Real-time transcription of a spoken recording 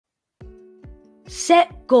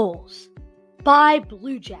Set Goals by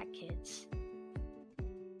Bluejack Kids.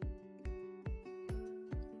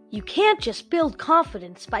 You can't just build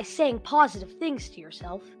confidence by saying positive things to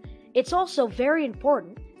yourself. It's also very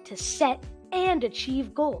important to set and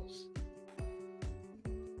achieve goals.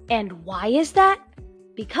 And why is that?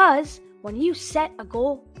 Because when you set a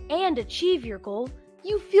goal and achieve your goal,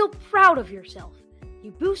 you feel proud of yourself.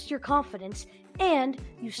 You boost your confidence and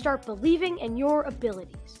you start believing in your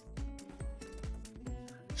abilities.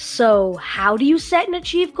 So, how do you set and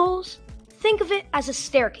achieve goals? Think of it as a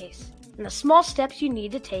staircase and the small steps you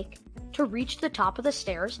need to take to reach the top of the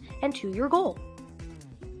stairs and to your goal.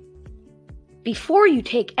 Before you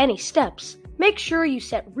take any steps, make sure you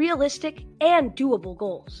set realistic and doable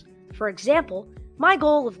goals. For example, my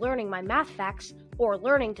goal of learning my math facts or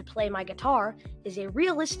learning to play my guitar is a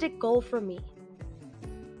realistic goal for me.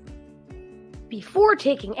 Before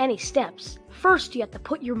taking any steps, first you have to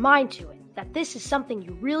put your mind to it, that this is something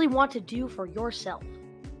you really want to do for yourself.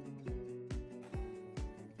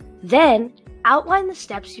 Then, outline the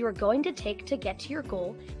steps you are going to take to get to your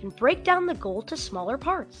goal and break down the goal to smaller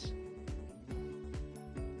parts.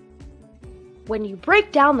 When you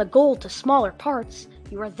break down the goal to smaller parts,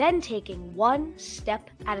 you are then taking one step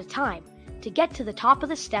at a time to get to the top of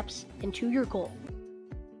the steps and to your goal.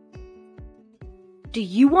 Do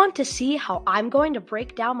you want to see how I'm going to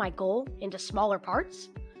break down my goal into smaller parts?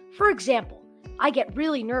 For example, I get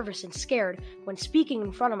really nervous and scared when speaking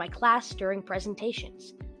in front of my class during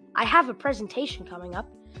presentations. I have a presentation coming up,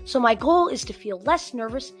 so my goal is to feel less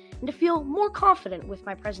nervous and to feel more confident with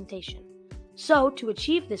my presentation. So, to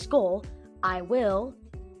achieve this goal, I will...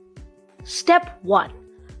 Step 1.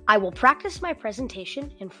 I will practice my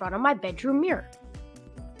presentation in front of my bedroom mirror.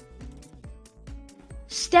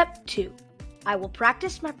 Step 2. I will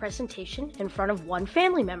practice my presentation in front of one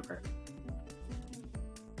family member.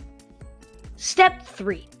 Step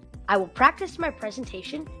 3. I will practice my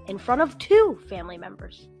presentation in front of 2 family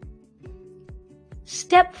members.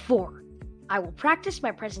 Step 4. I will practice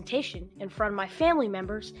my presentation in front of my family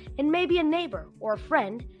members and maybe a neighbor or a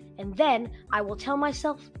friend, and then I will tell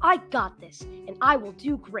myself, I got this, and I will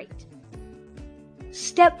do great.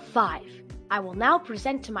 Step 5. I will now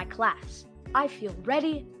present to my class. I feel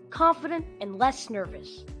ready, confident, and less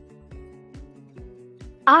nervous.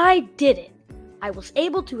 I did it! I was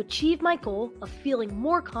able to achieve my goal of feeling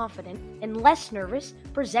more confident and less nervous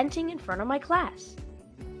presenting in front of my class.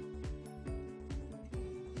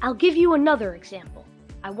 I'll give you another example.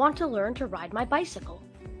 I want to learn to ride my bicycle.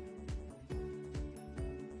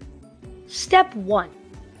 Step 1.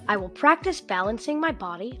 I will practice balancing my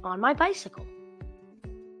body on my bicycle.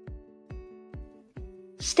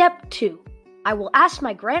 Step 2. I will ask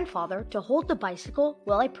my grandfather to hold the bicycle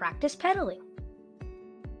while I practice pedaling.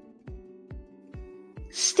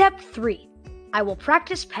 Step 3. I will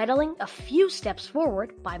practice pedaling a few steps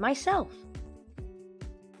forward by myself.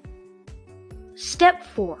 Step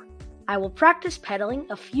 4. I will practice pedaling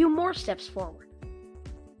a few more steps forward.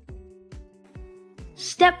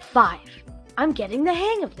 Step 5. I'm getting the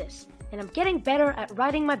hang of this, and I'm getting better at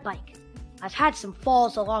riding my bike. I've had some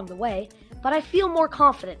falls along the way, but I feel more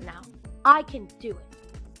confident now. I can do it.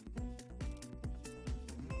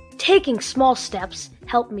 Taking small steps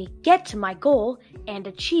help me get to my goal and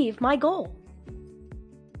achieve my goal.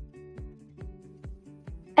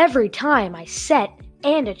 Every time I set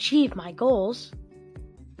and achieve my goals,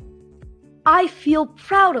 I feel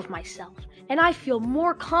proud of myself and I feel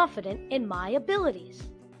more confident in my abilities.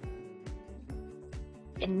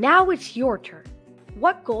 And now it's your turn.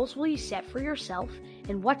 What goals will you set for yourself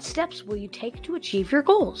and what steps will you take to achieve your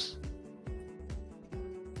goals?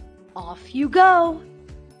 Off you go!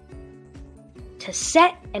 To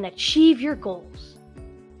set and achieve your goals.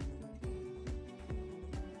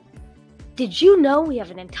 Did you know we have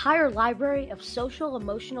an entire library of social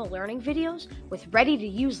emotional learning videos with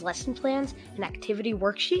ready-to-use lesson plans and activity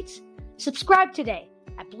worksheets? Subscribe today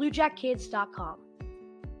at bluejackkids.com.